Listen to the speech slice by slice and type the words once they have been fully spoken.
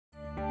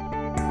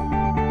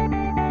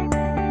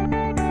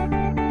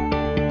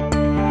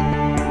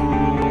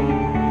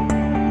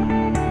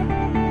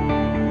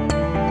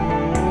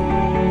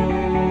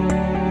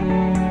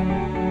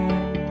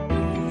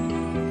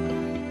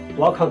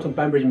Welcome to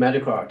Bambridge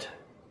Medical Art.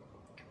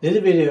 This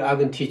video I'm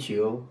going to teach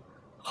you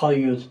how to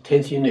use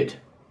TENS unit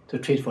to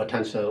treat for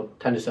tennis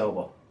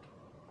elbow.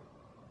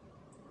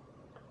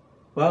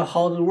 Well,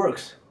 how it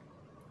works?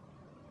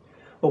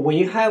 Well, when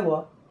you have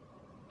a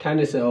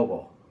tennis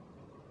elbow,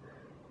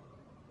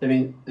 that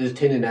means this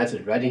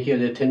tendonitis right in here,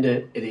 the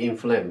tendon is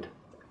inflamed.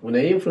 When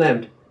it's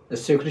inflamed, the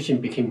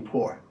circulation became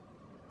poor.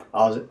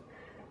 All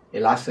the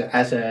lactic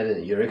acid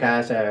and uric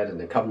acid and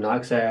the carbon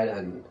dioxide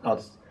and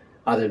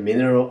other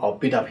minerals are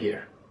built up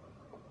here.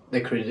 They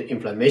create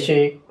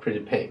inflammation,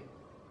 create pain.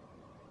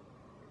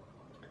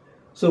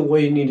 So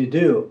what you need to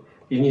do,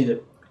 you need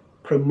to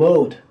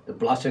promote the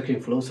blood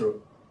circulation flow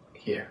through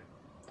here.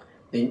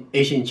 The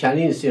Asian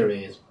Chinese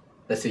series,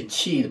 let's say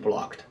qi is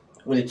blocked.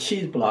 When the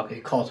qi is blocked,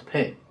 it causes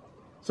pain.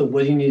 So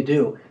what you need to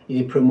do, you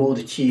need to promote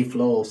the qi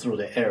flow through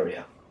the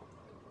area.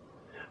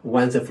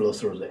 Once it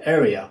flows through the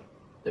area,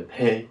 the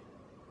pain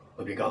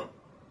will be gone.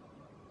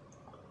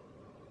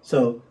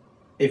 So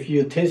if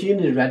you TENS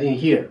unit right in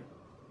here,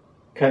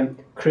 can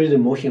create a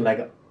motion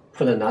like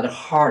put another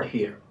heart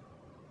here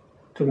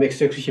to make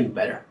circulation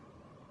better.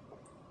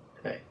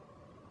 Okay,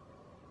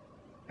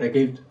 and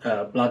give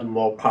blood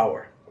more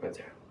power right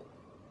there,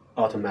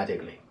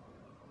 automatically.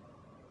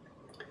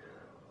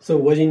 So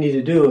what you need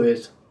to do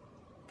is,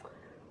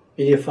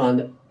 you need to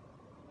find,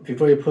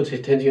 before you put the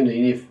TENS unit,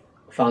 you need to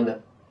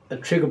find a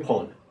trigger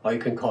point, or you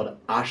can call it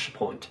ash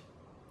point,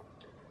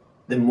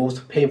 the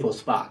most painful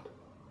spot.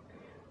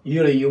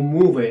 Usually you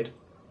move it,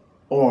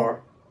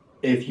 or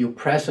if you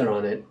press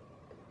on it,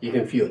 you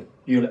can feel it,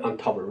 usually on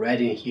top, right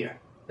in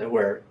here,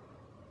 where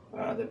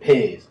the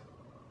pain is.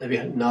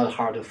 That'd be not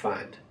hard to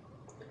find.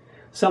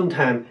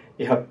 Sometimes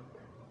you have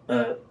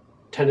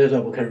tendon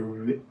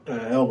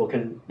elbow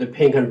the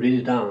pain can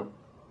reach down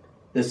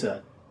this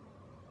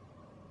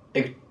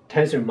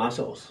extensor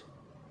muscles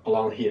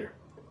along here.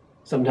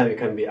 Sometimes it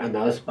can be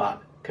another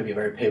spot, can be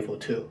very painful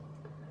too.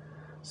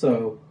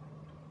 So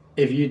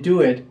if you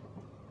do it,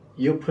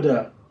 you put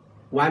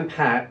one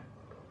pad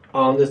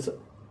on this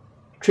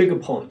trigger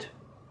point.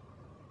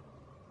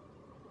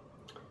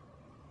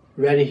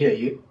 Right in here,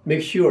 you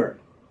make sure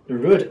the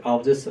root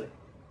of this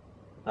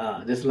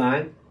this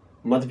line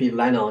must be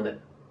lined on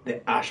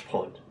the ash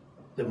point,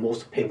 the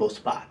most painful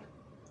spot.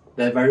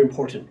 That's very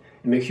important.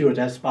 Make sure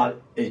that spot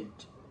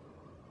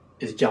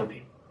is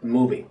jumping,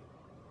 moving.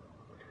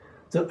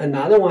 So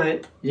another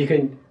one, you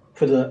can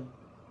put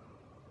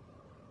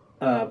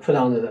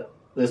on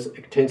this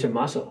extensor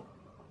muscle.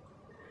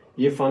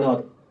 You find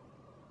out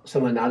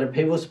some another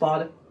painful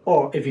spot,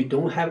 or if you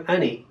don't have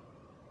any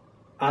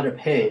other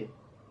pain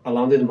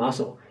along this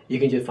muscle, you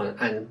can just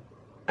find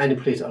any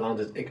place along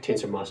this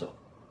extensor muscle.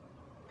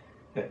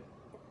 Okay,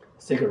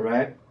 stick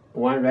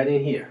one right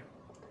in here.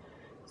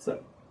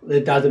 So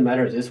it doesn't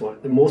matter this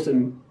one. The most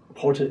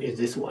important is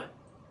this one.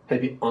 Has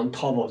to be on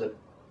top of the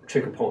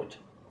trigger point.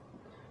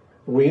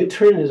 When you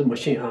turn this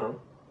machine on,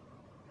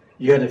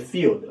 you have to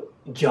feel the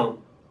jump,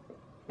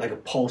 like a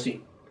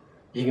pulsing.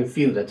 You can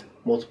feel that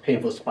most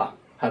painful spot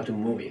have to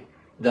move in.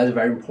 That's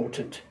very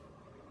important.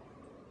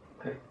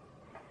 Okay.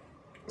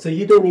 So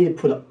you don't need to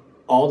put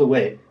all the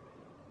way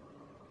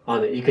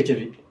on it. You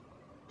could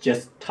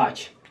just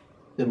touch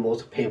the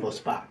most painful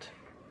spot.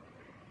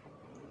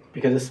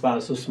 Because the spot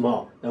is so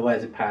small, that's why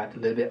it's packed a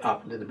little bit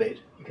up, a little bit.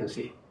 You can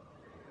see.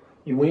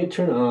 When you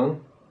turn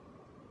on,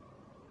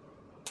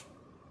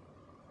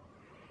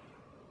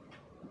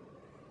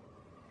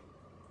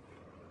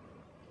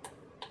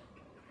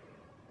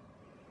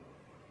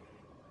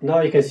 now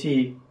you can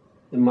see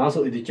the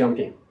muscle is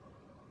jumping.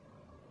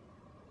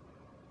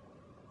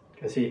 You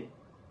can see,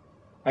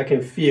 I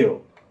can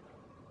feel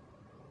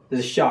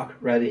this shock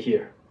right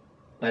here,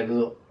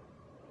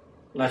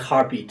 like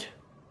heartbeat.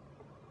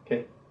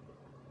 Okay.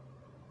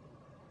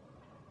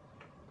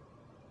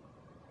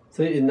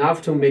 So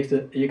enough to make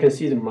you can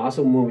see the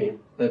muscle moving.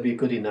 That'd be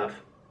good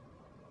enough.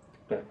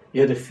 Okay.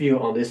 You have to feel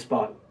on this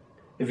spot.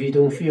 If you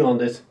don't feel on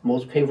this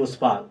most painful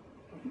spot,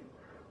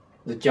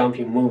 the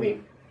jumping,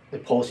 moving, the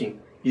pulsing,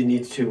 you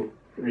need to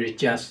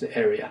readjust the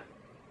area.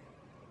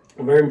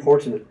 Very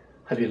important,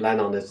 have you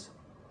land on this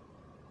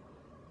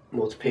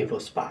most painful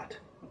spot.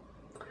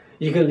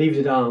 You can leave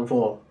it on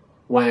for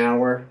 1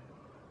 hour,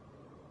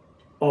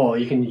 or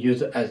you can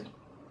use it as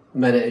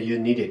many as you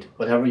need it.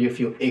 Whatever you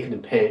feel ache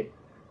and pain,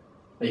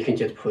 you can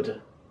just put it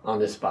on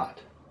this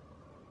spot.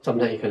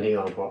 Sometimes you can leave it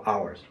on for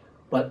hours,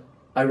 but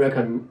I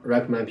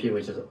recommend people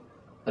just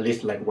at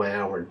least like 1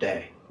 hour a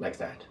day, like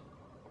that.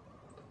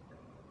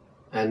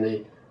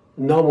 And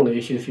normally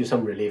you should feel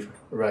some relief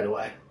right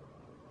away.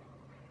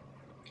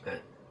 Okay.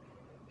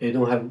 You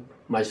don't have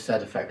much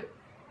side effect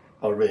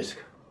or risk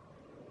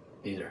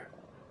either.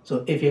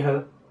 So if you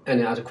have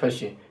any other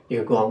question, you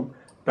can go on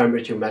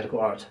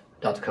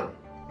bambridgemedicalart.com.